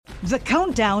The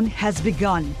countdown has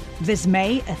begun. This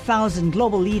May, 1,000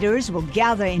 global leaders will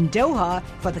gather in Doha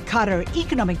for the Qatar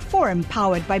Economic Forum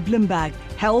powered by Bloomberg,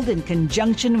 held in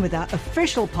conjunction with our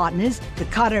official partners, the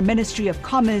Qatar Ministry of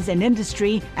Commerce and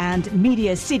Industry and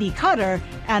Media City Qatar,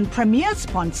 and premier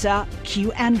sponsor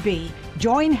QNB.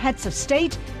 Join heads of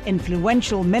state,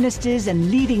 influential ministers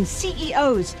and leading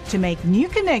CEOs to make new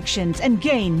connections and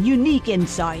gain unique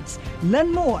insights.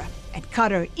 Learn more at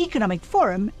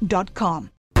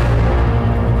QatarEconomicForum.com.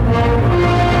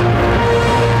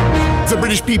 The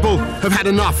British people have had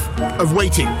enough of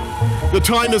waiting. The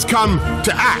time has come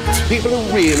to act. People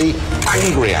are really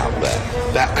angry out there.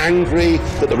 They're angry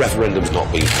that the referendum's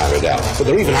not being carried out. But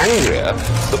they're even angrier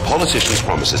that politicians'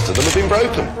 promises to them have been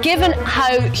broken. Given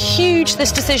how huge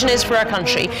this decision is for our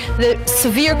country, the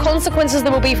severe consequences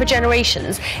there will be for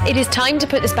generations, it is time to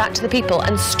put this back to the people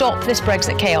and stop this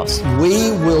Brexit chaos.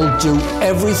 We will do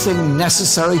everything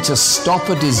necessary to stop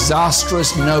a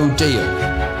disastrous no deal.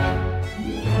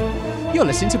 You're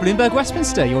listening to Bloomberg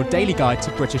Westminster, your daily guide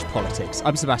to British politics.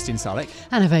 I'm Sebastian Salek.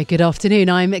 And a very good afternoon.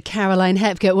 I'm Caroline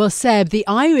Hepker. Well, Seb, the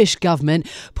Irish government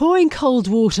pouring cold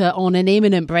water on an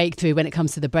imminent breakthrough when it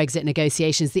comes to the Brexit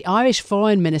negotiations. The Irish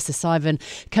Foreign Minister, Simon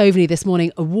Coveney, this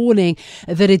morning warning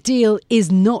that a deal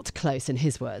is not close, in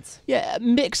his words. Yeah,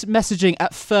 mixed messaging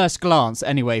at first glance,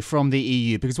 anyway, from the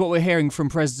EU, because what we're hearing from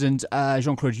President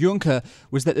Jean-Claude Juncker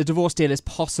was that the divorce deal is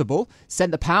possible,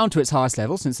 sent the pound to its highest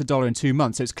level since the dollar in 2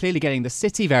 months, so it's clearly getting the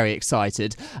city very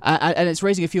excited, and it's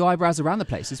raising a few eyebrows around the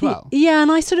place as well. Yeah,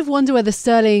 and I sort of wonder whether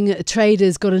sterling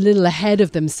traders got a little ahead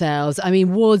of themselves. I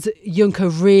mean, was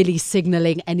Juncker really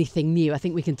signalling anything new? I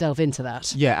think we can delve into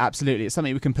that. Yeah, absolutely. It's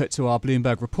something we can put to our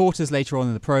Bloomberg reporters later on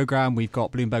in the programme. We've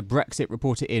got Bloomberg Brexit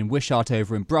reporter Ian Wishart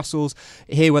over in Brussels.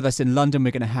 Here with us in London,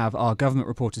 we're going to have our government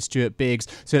reporter Stuart Biggs.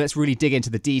 So let's really dig into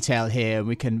the detail here, and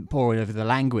we can pour over the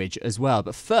language as well.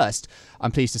 But first,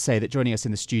 I'm pleased to say that joining us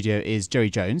in the studio is Joey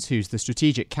Jones, who's the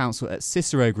Strategic Counsel at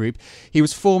Cicero Group. He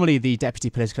was formerly the Deputy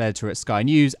Political Editor at Sky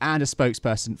News and a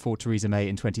spokesperson for Theresa May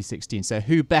in 2016. So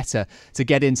who better to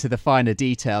get into the finer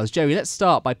details? Joey, let's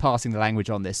start by passing the language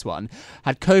on this one.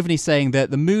 Had Coveney saying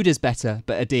that the mood is better,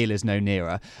 but a deal is no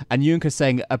nearer, and Juncker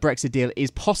saying a Brexit deal is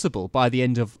possible by the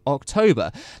end of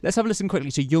October. Let's have a listen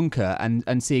quickly to Juncker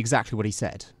and see exactly what he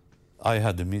said. I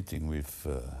had a meeting with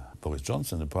Boris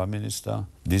Johnson, the Prime Minister.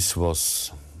 This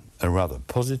was a rather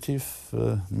positive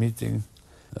meeting.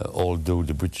 Although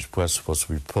the British press was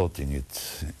reporting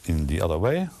it in the other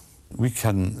way, we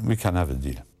can have a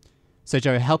deal. So,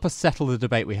 Joe, help us settle the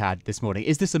debate we had this morning.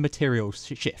 Is this a material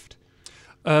shift?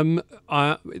 A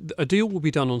deal will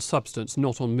be done on substance,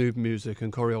 not on mood music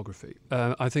and choreography.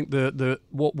 I think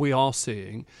what we are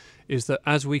seeing is that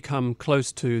as we come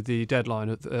close to the deadline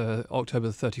of October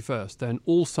the 31st, then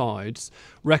all sides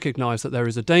recognise that there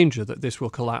is a danger that this will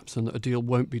collapse and that a deal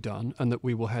won't be done and that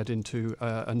we will head into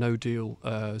a no-deal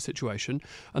situation.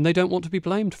 And they don't want to be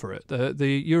blamed for it.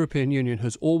 The European Union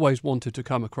has always wanted to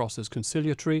come across as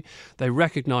conciliatory. They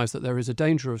recognise that there is a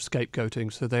danger of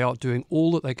scapegoating, so they are doing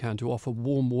all that they can to offer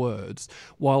warm words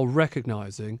while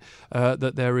recognising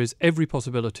that there is every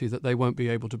possibility that they won't be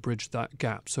able to bridge that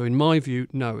gap. So in my view,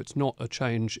 no, it's not a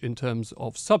change in terms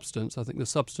of substance. I think the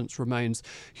substance remains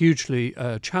hugely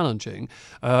challenging.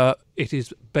 It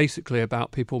is basically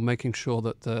about people making sure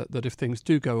that if things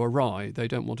do go awry, they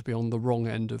don't want to be on the wrong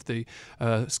end of the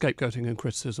scapegoating and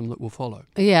criticism that will follow.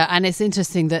 Yeah, and it's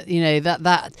interesting that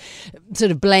that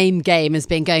sort of blame game has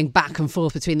been going back and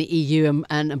forth between the EU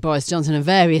and Boris Johnson and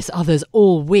various others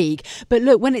all week. But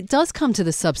look, when it does come to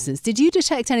the substance, did you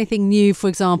detect anything new, for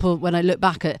example, when I look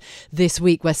back at this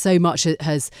week where so much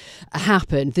has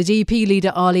happened? The DUP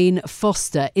leader, Arlene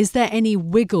Foster, is there any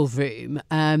wiggle room?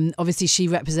 Obviously, she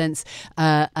represents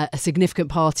a significant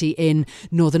party in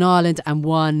Northern Ireland and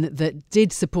one that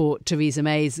did support Theresa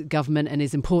May's government and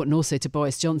is important also to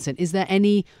Boris Johnson. Is there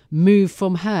any move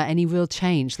from her, any real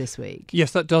change this week?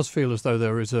 Yes, that does feel as though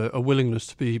there is a willingness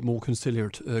to be more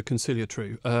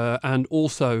conciliatory. And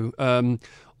also,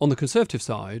 on the Conservative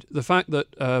side, the fact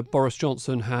that Boris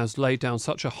Johnson has laid down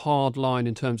such a hard line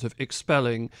in terms of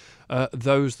expelling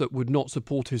those that would not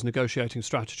support his negotiating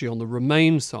strategy on the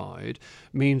Remain side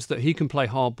means that he can play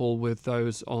hardball with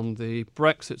those on the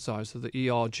Brexit side, so the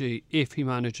ERG, if he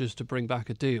manages to bring back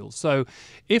a deal. So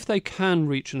if they can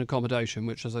reach an accommodation,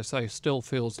 which, as I say, still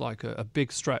feels like a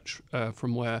big stretch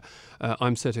from where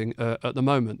I'm sitting at the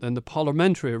moment, then the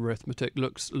parliamentary arithmetic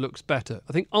looks better.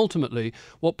 I think ultimately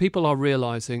what people are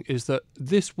realising is that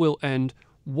this will end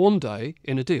one day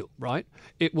in a deal, right?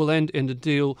 It will end in a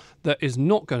deal that is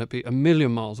not going to be a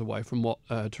million miles away from what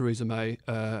Theresa May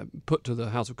put to the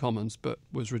House of Commons but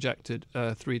was rejected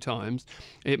 3 times.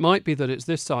 It might be that it's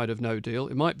this side of no deal.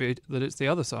 It might be that it's the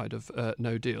other side of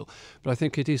no deal. But I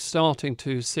think it is starting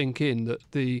to sink in that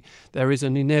there is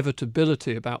an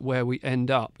inevitability about where we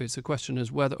end up. It's a question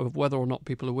of whether or not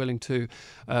people are willing to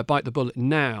bite the bullet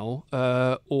now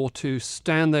or to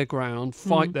stand their ground,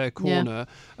 fight their corner,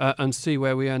 and see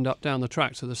where we end up down the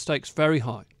track. So the stakes very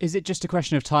high. Is it just a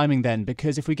question of timing then?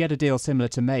 Because if we get a deal similar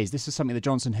to May's, this is something that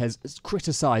Johnson has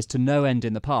criticised to no end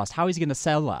in the past. How is he going to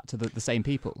sell that to the same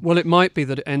people? Well, it might be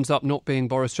that it ends up not being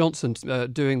Boris Johnson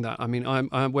doing that. I mean,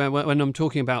 when I'm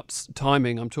talking about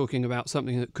timing, I'm talking about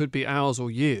something that could be hours or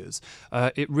years.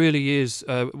 It really is.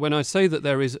 When I say that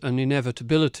there is an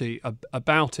inevitability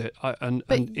about it and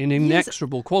an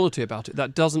inexorable quality about it,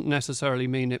 that doesn't necessarily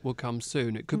mean it will come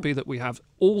soon. It could be that we have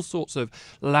all sorts of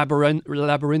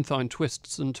labyrinthine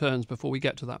twists and turns before we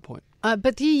get to that point.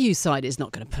 But the EU side is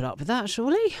not going to put up with that,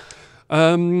 surely?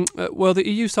 Well, the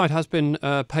EU side has been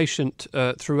patient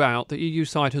throughout. The EU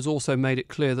side has also made it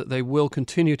clear that they will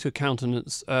continue to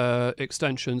countenance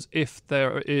extensions if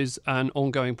there is an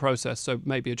ongoing process. So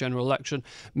maybe a general election,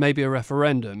 maybe a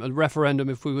referendum. A referendum,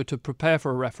 if we were to prepare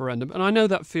for a referendum. And I know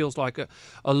that feels like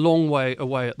a long way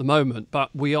away at the moment,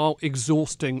 but we are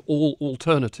exhausting all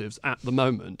alternatives at the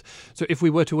moment. So if we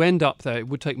were to end up there, it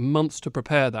would take months to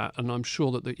prepare that, and I'm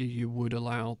sure that the EU would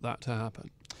allow that to happen.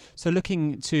 So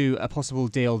looking to a possible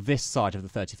deal this side of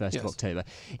the 31st of October,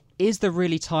 is there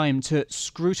really time to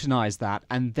scrutinise that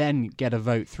and then get a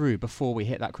vote through before we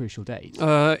hit that crucial date?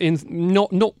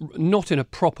 Not in a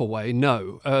proper way,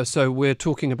 no. So we're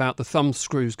talking about the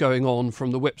thumbscrews going on from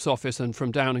the Whip's office and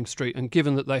from Downing Street, and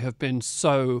given that they have been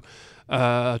so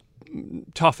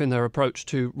tough in their approach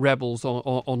to rebels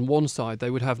on one side, they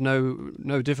would have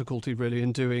no difficulty really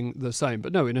in doing the same.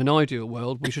 But no, in an ideal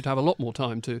world, we should have a lot more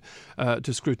time to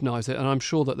scrutinise it, and I'm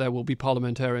sure that there will be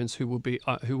parliamentarians who will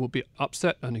be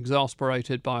upset and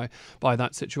exasperated by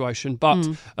that situation.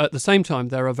 But at the same time,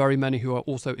 there are very many who are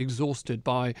also exhausted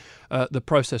by the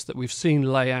process that we've seen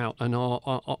lay out and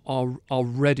are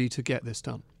ready to get this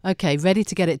done. Okay, ready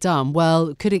to get it done.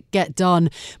 Well, could it get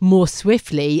done more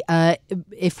swiftly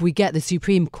if we get the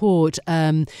Supreme Court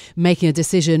making a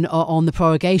decision on the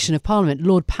prorogation of Parliament?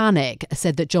 Lord Pannick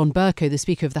said that John Bercow, the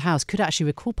Speaker of the House, could actually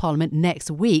recall Parliament next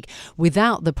week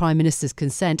without the Prime Minister's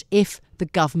consent if the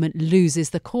government loses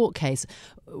the court case.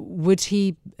 Would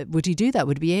he do that?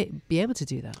 Would he be able to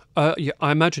do that? Yeah,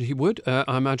 I imagine he would.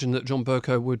 I imagine that John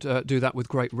Bercow would do that with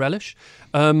great relish.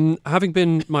 Having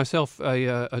been myself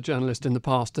a journalist in the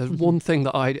past, one thing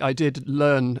that I did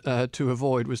learn to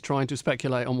avoid was trying to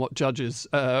speculate on what judges,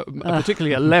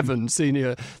 particularly 11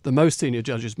 the most senior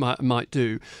judges might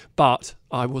do. But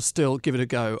I will still give it a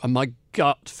go. And my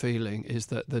gut feeling is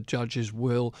that the judges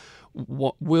will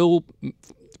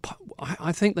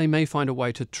I think they may find a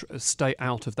way to stay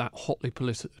out of that hotly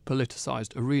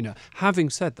politicised arena. Having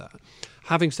said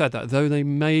that, though they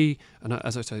may, and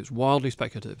as I say, it's wildly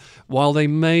speculative, while they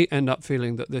may end up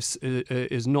feeling that this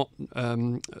is not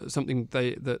something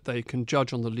that they can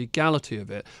judge on the legality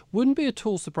of it, wouldn't be at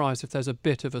all surprised if there's a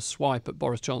bit of a swipe at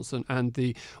Boris Johnson and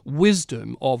the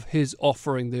wisdom of his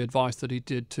offering the advice that he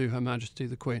did to Her Majesty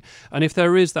the Queen. And if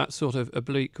there is that sort of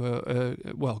oblique,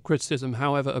 criticism,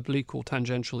 however oblique or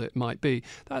tangential it might be,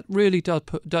 that really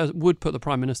would put the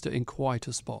Prime Minister in quite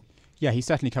a spot. Yeah, he's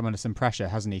certainly come under some pressure,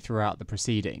 hasn't he, throughout the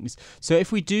proceedings. So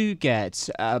if we do get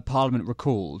Parliament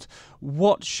recalled,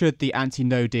 what should the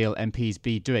anti-no deal MPs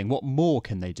be doing? What more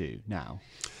can they do now?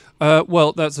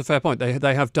 Well, that's a fair point.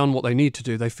 They have done what they need to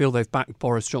do. They feel they've backed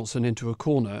Boris Johnson into a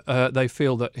corner. They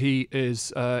feel that he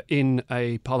is in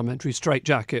a parliamentary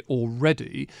straitjacket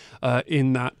already,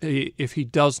 in that if he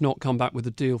does not come back with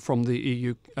a deal from the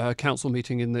EU Council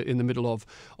meeting in the middle of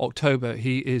October,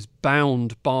 he is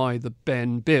bound by the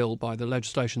Ben Bill, by the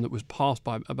legislation that was passed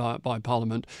by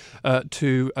Parliament,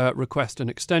 to request an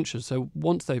extension. So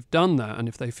once they've done that, and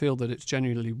if they feel that it's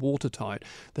genuinely watertight,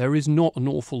 there is not an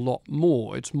awful lot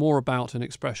more. It's more about an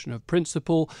expression of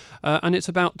principle, and it's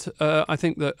about I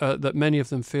think that many of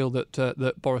them feel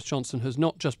that Boris Johnson has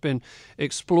not just been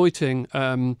exploiting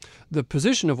the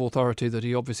position of authority that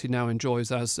he obviously now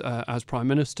enjoys as Prime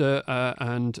Minister,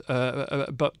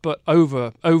 but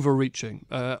overreaching,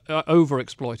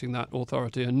 over-exploiting that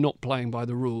authority and not playing by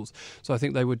the rules. So I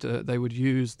think they would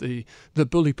use the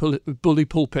bully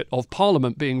pulpit of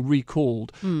Parliament being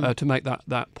recalled to make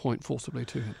that point forcibly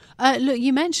to him. Look,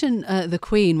 you mentioned the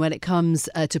Queen when it comes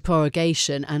to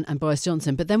prorogation and Boris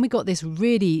Johnson. But then we got this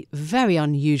really very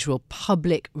unusual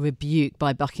public rebuke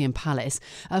by Buckingham Palace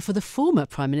for the former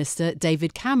Prime Minister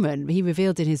David Cameron. He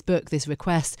revealed in his book this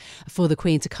request for the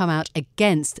Queen to come out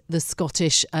against the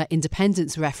Scottish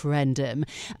independence referendum.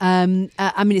 I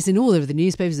mean, it's in all over the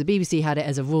newspapers. The BBC had it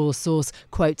as a royal source,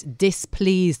 quote,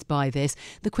 displeased by this.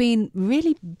 The Queen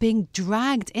really being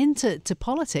dragged into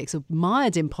politics, or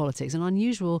mired in politics, an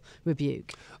unusual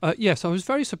rebuke. Yes, I was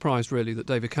very surprised, really, that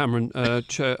David Cameron.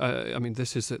 I mean,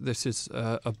 this is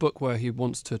a book where he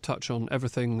wants to touch on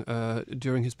everything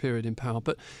during his period in power,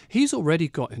 but he's already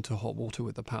got into hot water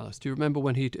with the palace. Do you remember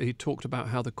when he talked about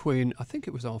how the Queen, I think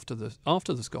it was after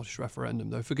the Scottish referendum,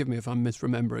 though, forgive me if I'm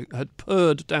misremembering, had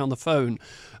purred down the phone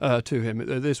to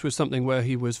him. This was something where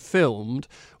he was filmed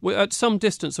at some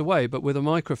distance away, but with a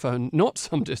microphone not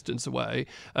some distance away,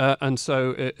 and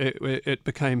so it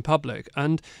became public.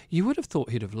 And you would have thought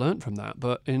he'd have learnt from that,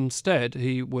 but instead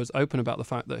he was open about the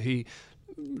fact that he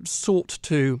sought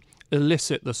to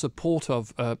elicit the support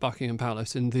of Buckingham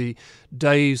Palace in the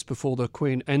days before the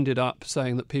Queen ended up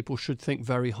saying that people should think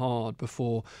very hard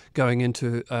before going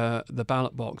into the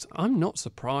ballot box. I'm not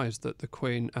surprised that the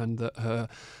Queen and that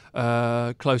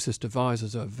her closest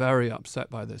advisors are very upset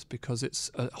by this, because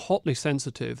it's hotly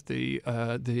sensitive,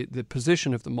 the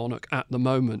position of the monarch at the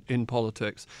moment in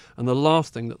politics, and the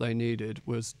last thing that they needed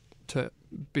was to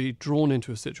be drawn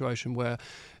into a situation where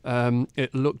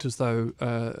it looked as though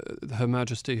Her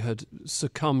Majesty had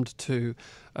succumbed to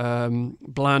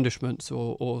blandishments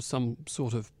or some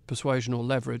sort of persuasion or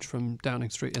leverage from Downing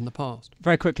Street in the past.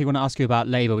 Very quickly, I want to ask you about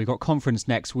Labour. We've got conference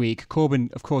next week.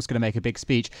 Corbyn, of course, going to make a big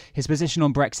speech. His position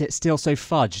on Brexit still so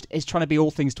fudged. It's trying to be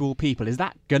all things to all people. Is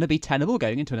that going to be tenable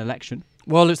going into an election?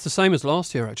 Well, it's the same as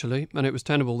last year, actually, and it was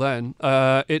tenable then.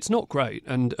 It's not great,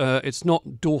 and it's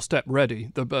not doorstep ready,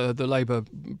 the Labour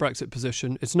Brexit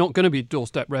position. It's not going to be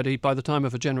doorstep ready by the time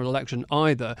of a general election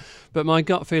either. But my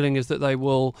gut feeling is that they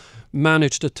will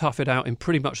manage to tough it out in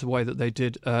pretty much the way that they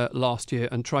did last year,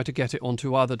 and try to get it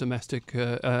onto other domestic,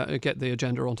 get the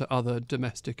agenda onto other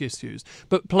domestic issues.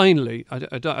 But plainly,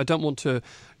 I don't want to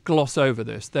gloss over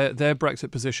this. Their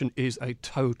Brexit position is a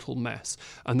total mess,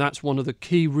 and that's one of the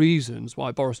key reasons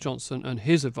why Boris Johnson and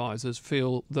his advisors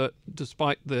feel that,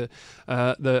 despite the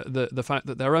fact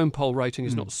that their own poll rating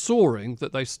is not soaring,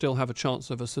 that they still have a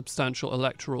chance of a substantial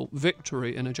electoral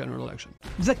victory in a general election.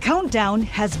 The countdown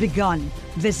has begun.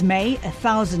 This May,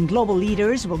 1,000 global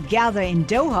leaders will gather in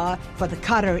Doha for the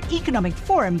Qatar Economic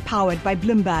Forum powered by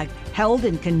Bloomberg, held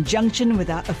in conjunction with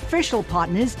our official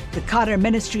partners, the Qatar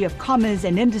Ministry of Commerce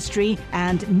and Industry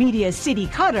and Media City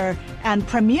Qatar, and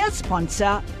premier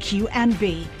sponsor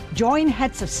Q&B. Join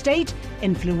heads of state,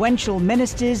 influential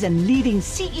ministers and leading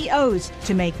CEOs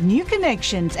to make new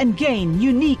connections and gain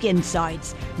unique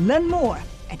insights. Learn more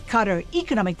at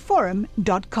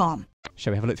QatarEconomicForum.com.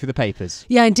 Shall we have a look through the papers?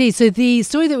 Yeah, indeed. So the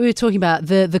story that we were talking about,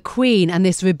 the Queen and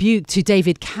this rebuke to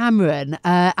David Cameron,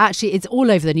 actually it's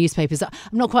all over the newspapers. I'm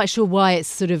not quite sure why it's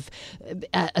sort of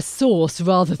a source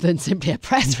rather than simply a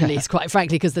press release, quite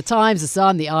frankly, because the Times, the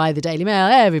Sun, the Eye, the Daily Mail,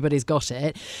 everybody's got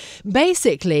it.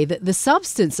 Basically, the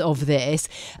substance of this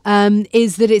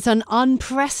is that it's an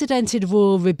unprecedented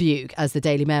royal rebuke, as the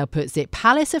Daily Mail puts it.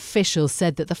 Palace officials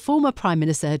said that the former Prime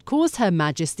Minister had caused Her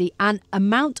Majesty an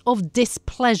amount of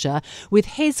displeasure with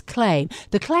his claim.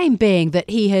 The claim being that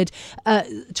he had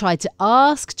tried to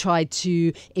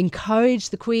encourage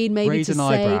the Queen, maybe raise to an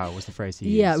say... eyebrow was the phrase he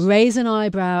used. Yeah, raise an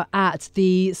eyebrow at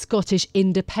the Scottish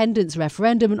independence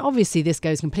referendum. And obviously this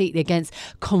goes completely against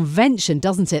convention,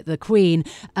 doesn't it? The Queen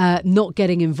not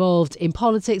getting involved in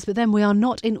politics, but then we are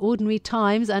not in ordinary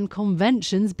times, and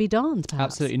conventions be darned,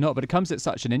 perhaps. Absolutely not, but it comes at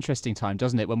such an interesting time,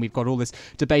 doesn't it, when we've got all this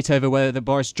debate over whether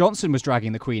Boris Johnson was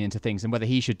dragging the Queen into things and whether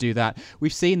he should do that.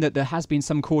 We've seen that there has been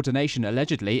some coordination,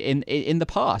 allegedly, in the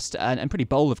past, and pretty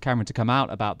bold of Cameron to come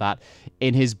out about that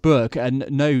in his book, and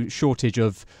no shortage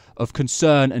of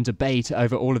concern and debate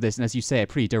over all of this, and as you say, a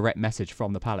pretty direct message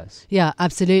from the palace. Yeah,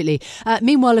 absolutely.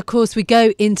 Meanwhile, of course, we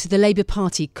go into the Labour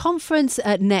Party conference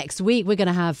next week. We're going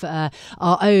to have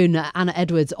our own Anna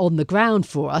Edwards on the ground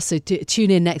for us, so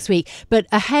tune in next week. But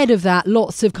ahead of that,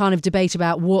 lots of kind of debate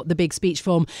about what the big speech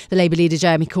from the Labour leader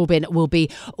Jeremy Corbyn will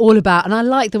be all about. And I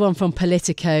like the one from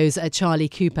Politico's Charlie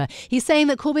Cooper. He's saying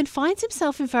that Corbyn finds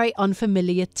himself in very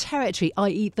unfamiliar territory,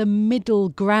 i.e. the middle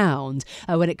ground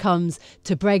when it comes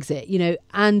to Brexit. Brexit,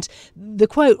 and the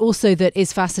quote also that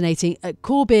is fascinating,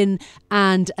 Corbyn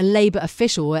and a Labour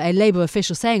official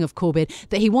saying of Corbyn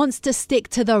that he wants to stick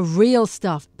to the real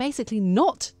stuff, basically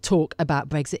not talk about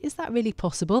Brexit. Is that really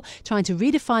possible? Trying to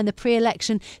redefine the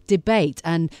pre-election debate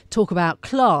and talk about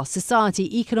class,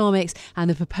 society, economics and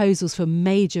the proposals for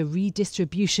major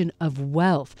redistribution of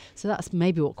wealth. So that's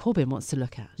maybe what Corbyn wants to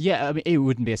look at. Yeah, I mean, it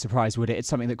wouldn't be a surprise, would it? It's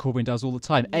something that Corbyn does all the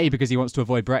time. A, because he wants to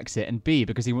avoid Brexit, and B,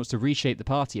 because he wants to reshape the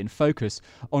party and focus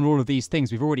on all of these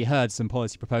things. We've already heard some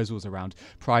policy proposals around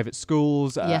private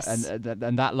schools yes. and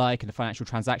the financial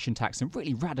transaction tax, and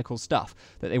really radical stuff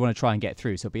that they want to try and get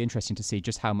through. So it'll be interesting to see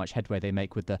just how much headway they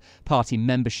make with the party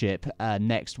membership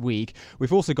next week.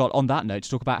 We've also got, on that note, to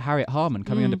talk about Harriet Harman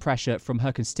coming under pressure from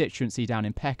her constituency down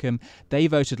in Peckham. They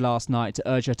voted last night to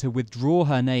urge her to withdraw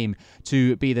her name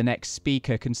to be the next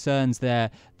speaker. Concerns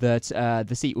there that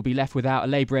the seat will be left without a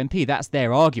Labour MP. That's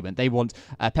their argument. They want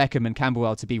Peckham and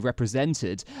Camberwell to be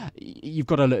represented. You've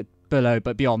got to look below,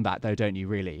 but beyond that, though, don't you,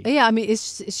 really? Yeah, I mean,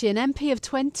 is she an MP of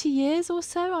 20 years or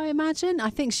so, I imagine? I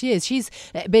think she is. She's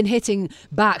been hitting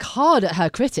back hard at her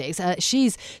critics.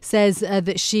 She says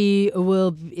that she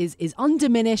is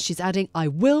undiminished. She's adding, I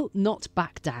will not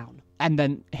back down. And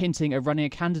then hinting at running a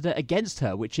candidate against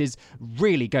her, which is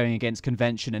really going against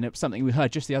convention. And it was something we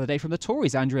heard just the other day from the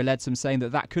Tories, Andrea Leadsom, saying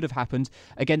that could have happened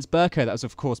against Bercow. That was,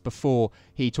 of course, before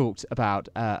he talked about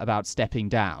stepping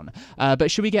down. But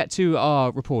should we get to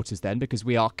our reporters then? Because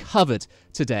we are covered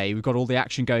today. We've got all the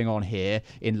action going on here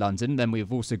in London. Then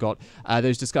we've also got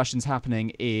those discussions happening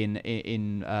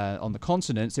in on the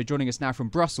continent. So joining us now from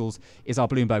Brussels is our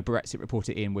Bloomberg Brexit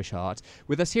reporter, Ian Wishart.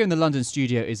 With us here in the London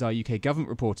studio is our UK government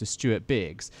reporter, Stuart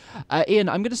Biggs. Ian,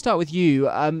 I'm going to start with you.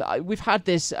 We've had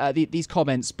these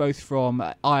comments both from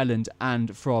Ireland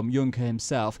and from Juncker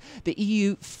himself. The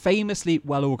EU famously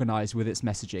well organised with its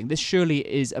messaging. This surely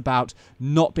is about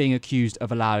not being accused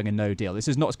of allowing a no deal. This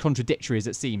is not as contradictory as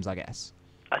it seems, I guess.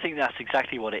 I think that's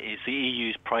exactly what it is. The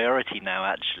EU's priority now,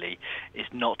 actually, is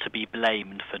not to be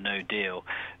blamed for no deal.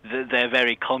 They're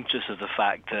very conscious of the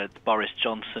fact that Boris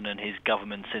Johnson and his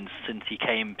government, since he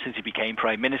became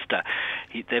Prime Minister,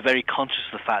 they're very conscious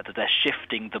of the fact that they're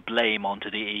shifting the blame onto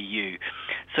the EU.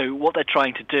 So what they're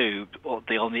trying to do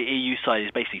on the EU side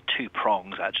is basically two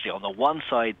prongs, actually. On the one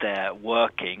side, they're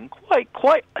working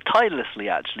quite tirelessly,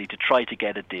 actually, to try to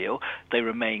get a deal. They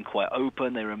remain quite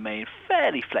open. They remain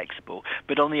fairly flexible.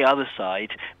 But on the other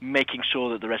side, making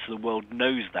sure that the rest of the world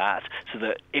knows that, so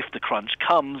that if the crunch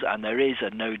comes and there is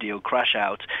a no-deal crash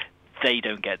out, they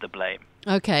don't get the blame.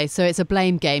 OK, so it's a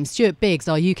blame game. Stuart Biggs,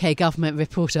 our UK government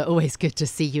reporter, always good to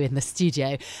see you in the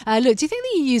studio. Look, do you think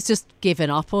the EU's just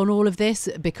given up on all of this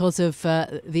because of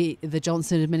the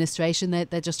Johnson administration?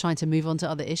 They're just trying to move on to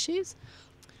other issues?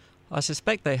 I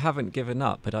suspect they haven't given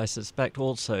up, but I suspect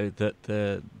also that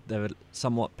they're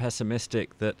somewhat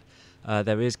pessimistic that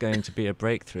there is going to be a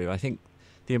breakthrough. I think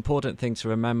the important thing to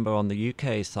remember on the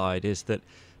UK side is that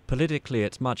politically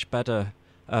it's much better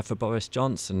for Boris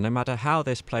Johnson. No matter how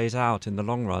this plays out in the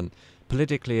long run,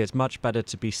 politically it's much better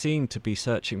to be seen to be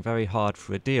searching very hard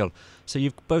for a deal. So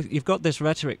you've got this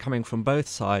rhetoric coming from both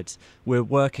sides. We're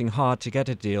working hard to get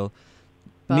a deal.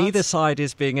 But neither side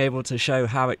is being able to show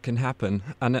how it can happen.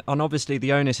 And obviously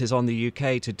the onus is on the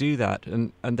UK to do that.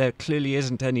 And there clearly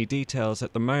isn't any details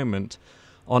at the moment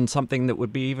on something that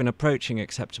would be even approaching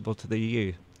acceptable to the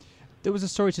EU. There was a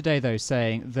story today, though,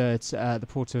 saying that the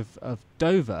port of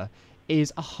Dover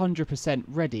is 100%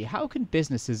 ready. How can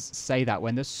businesses say that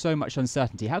when there's so much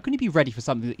uncertainty? How can you be ready for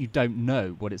something that you don't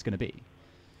know what it's going to be?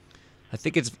 I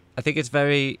think it's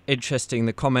very interesting,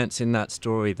 the comments in that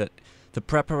story, that the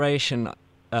preparation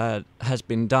has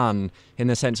been done in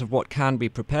the sense of what can be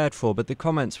prepared for, but the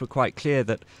comments were quite clear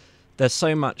that there's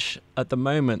so much at the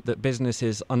moment that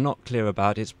businesses are not clear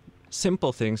about. It's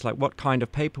simple things like what kind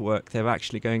of paperwork they're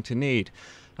actually going to need.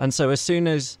 And so as soon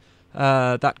as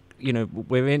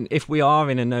if we are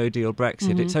in a no-deal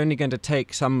Brexit, it's only going to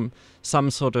take some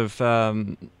sort of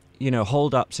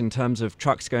hold-ups in terms of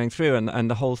trucks going through, and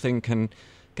the whole thing can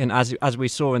as we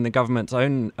saw in the government's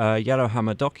own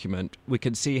Yellowhammer document, we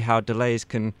can see how delays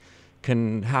can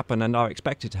happen and are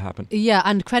expected to happen. Yeah,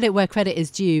 and credit where credit is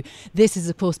due. This is,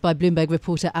 of course, by Bloomberg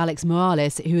reporter Alex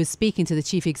Morales, who is speaking to the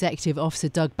Chief Executive Officer,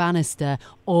 Doug Bannister,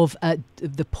 of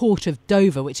the Port of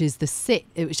Dover, which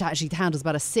actually handles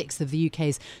about a sixth of the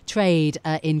UK's trade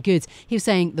in goods. He was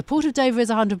saying the Port of Dover is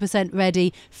 100%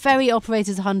 ready, ferry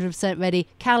operators 100% ready,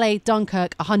 Calais,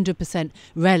 Dunkirk 100%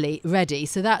 ready.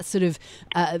 So that's sort of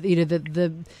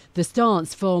the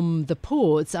stance from the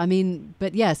ports. I mean,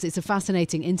 but yes, it's a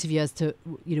fascinating interview as to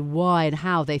why and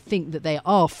how they think that they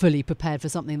are fully prepared for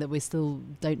something that we still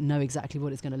don't know exactly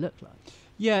what it's going to look like.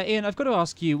 Yeah, Ian, I've got to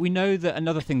ask you, we know that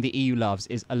another thing the EU loves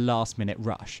is a last-minute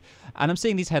rush. And I'm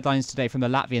seeing these headlines today from the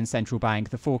Latvian Central Bank,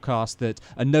 the forecast that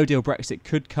a no-deal Brexit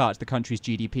could cut the country's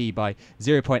GDP by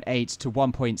 0.8 to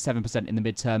 1.7% in the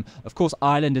midterm. Of course,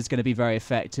 Ireland is going to be very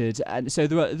affected. And so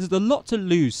there's a lot to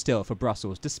lose still for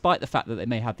Brussels, despite the fact that they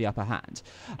may have the upper hand.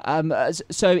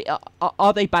 So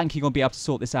are they banking on being able to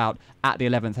sort this out at the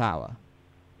 11th hour?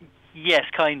 Yes,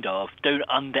 kind of. Don't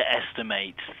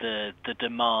underestimate the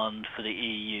demand for the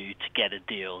EU to get a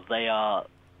deal. They are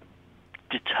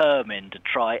determined to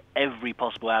try every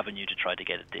possible avenue to try to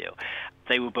get a deal.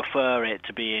 They would prefer it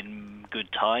to be in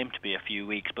good time, to be a few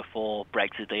weeks before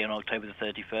Brexit Day on October the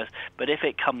 31st. But if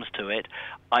it comes to it,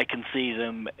 I can see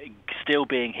them still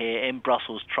being here in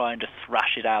Brussels trying to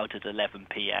thrash it out at 11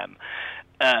 p.m.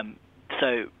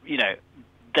 So,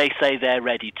 they say they're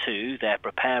ready to, they're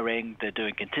preparing, they're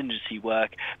doing contingency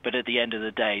work, but at the end of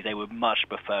the day, they would much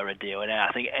prefer a deal. And I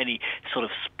think any sort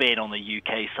of spin on the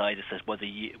UK side that says whether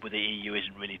the EU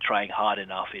isn't really trying hard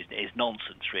enough is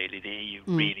nonsense, really. The EU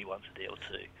really wants a deal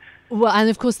too. Well, and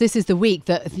of course, this is the week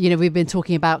that, we've been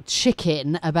talking about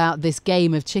chicken, about this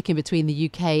game of chicken between the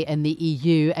UK and the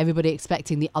EU, everybody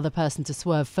expecting the other person to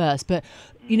swerve first. But,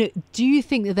 do you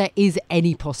think that there is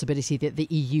any possibility that the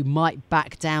EU might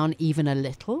back down even a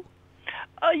little?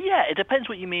 Yeah, it depends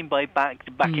what you mean by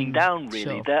backing down,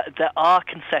 really. Sure. There are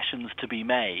concessions to be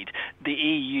made. The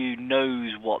EU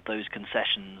knows what those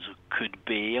concessions could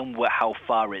be and how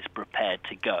far it's prepared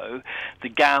to go. The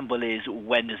gamble is,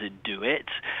 when does it do it?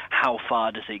 How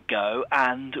far does it go?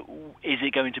 And is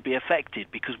it going to be effective?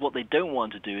 Because what they don't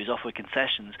want to do is offer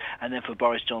concessions and then for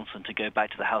Boris Johnson to go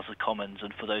back to the House of Commons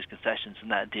and for those concessions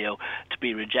and that deal to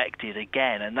be rejected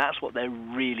again. And that's what they're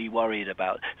really worried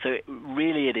about. So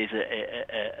really it is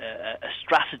a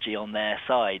strategy on their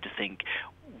side to think,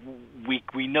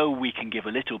 we know we can give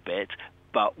a little bit,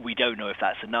 but we don't know if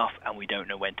that's enough and we don't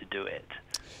know when to do it.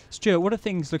 Stuart, what are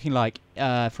things looking like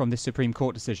from this Supreme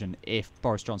Court decision if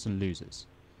Boris Johnson loses?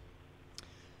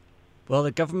 Well,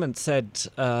 the government said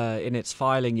in its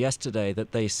filing yesterday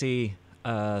that they see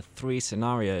 3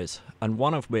 scenarios, and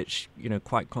one of which,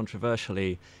 quite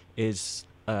controversially, is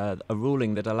a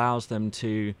ruling that allows them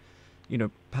to,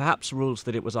 perhaps rules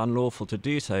that it was unlawful to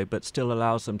do so, but still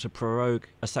allows them to prorogue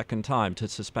a second time, to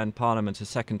suspend Parliament a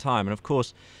second time. And of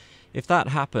course, if that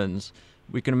happens,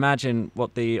 we can imagine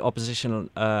what the opposition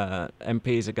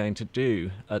MPs are going to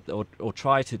do or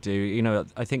try to do.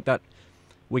 I think that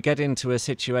we get into a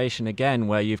situation again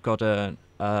where you've got an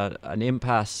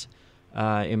impasse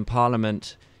in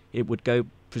Parliament.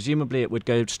 Presumably it would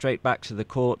go straight back to the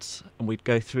courts and we'd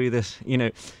go through this.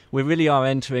 We really are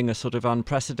entering a sort of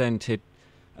unprecedented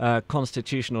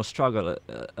constitutional struggle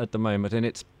at the moment.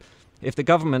 And if the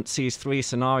government sees 3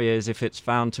 scenarios, if it's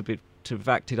found to have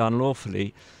acted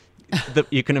unlawfully,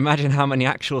 you can imagine how many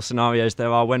actual scenarios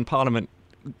there are when Parliament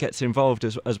gets involved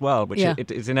as well, which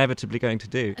it is inevitably going to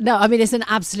do. No, I mean, it's an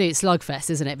absolute slugfest,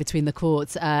 isn't it, between the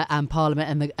courts and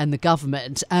Parliament and the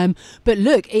government. But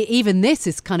look, even this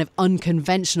is kind of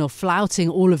unconventional, flouting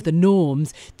all of the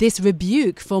norms. This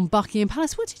rebuke from Buckingham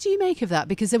Palace, what did you make of that?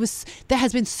 Because there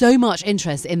has been so much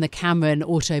interest in the Cameron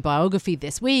autobiography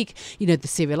this week, the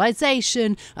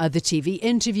serialisation, the TV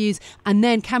interviews, and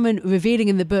then Cameron revealing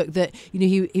in the book that,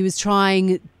 he was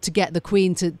trying to get the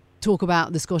Queen to talk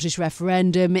about the Scottish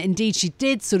referendum. Indeed, she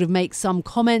did sort of make some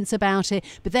comments about it,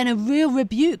 but then a real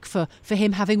rebuke for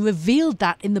him having revealed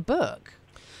that in the book.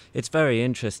 It's very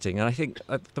interesting. And I think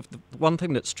the one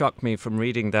thing that struck me from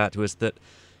reading that was that,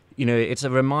 it's a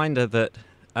reminder that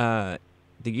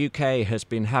the UK has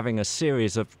been having a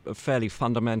series of fairly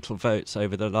fundamental votes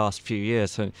over the last few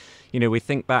years. And, we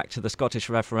think back to the Scottish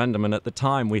referendum, and at the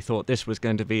time we thought this was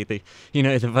going to be the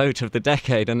vote of the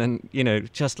decade. And then,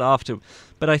 just after.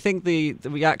 But I think the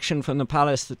reaction from the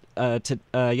palace to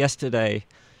yesterday,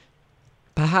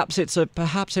 perhaps it's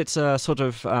a sort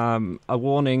of a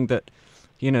warning that,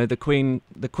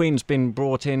 the Queen's been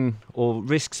brought in, or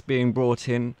risks being brought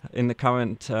in the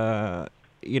current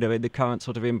in the current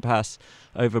sort of impasse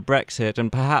over Brexit,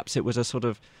 and perhaps it was a sort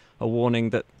of a warning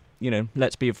that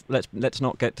let's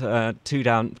not get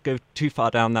go too far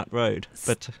down that road.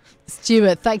 But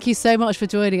Stuart, thank you so much for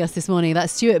joining us this morning.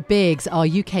 That's Stuart Biggs, our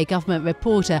UK government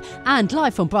reporter, and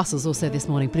live from Brussels also this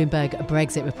morning, Bloomberg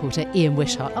Brexit reporter Ian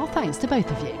Wishart. Our thanks to both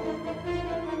of you.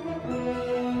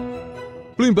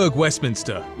 Bloomberg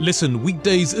Westminster. Listen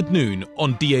weekdays at noon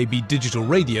on DAB Digital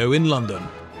Radio in London.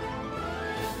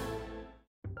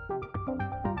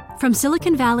 From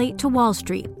Silicon Valley to Wall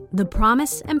Street, the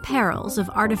promise and perils of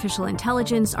artificial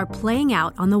intelligence are playing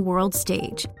out on the world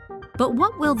stage. But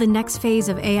what will the next phase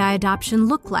of AI adoption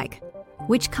look like?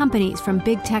 Which companies from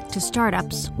big tech to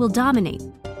startups will dominate?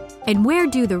 And where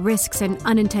do the risks and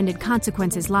unintended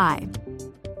consequences lie?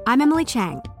 I'm Emily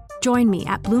Chang. Join me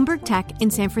at Bloomberg Tech in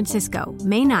San Francisco,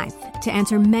 May 9th, to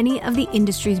answer many of the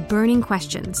industry's burning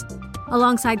questions,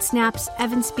 alongside Snap's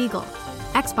Evan Spiegel,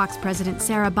 Xbox President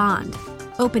Sarah Bond,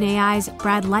 OpenAI's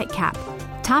Brad Lightcap,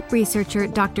 top researcher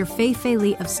Dr. Fei-Fei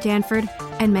Li of Stanford,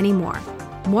 and many more.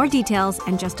 More details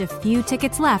and just a few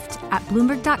tickets left at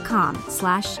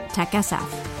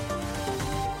Bloomberg.com/TechSF.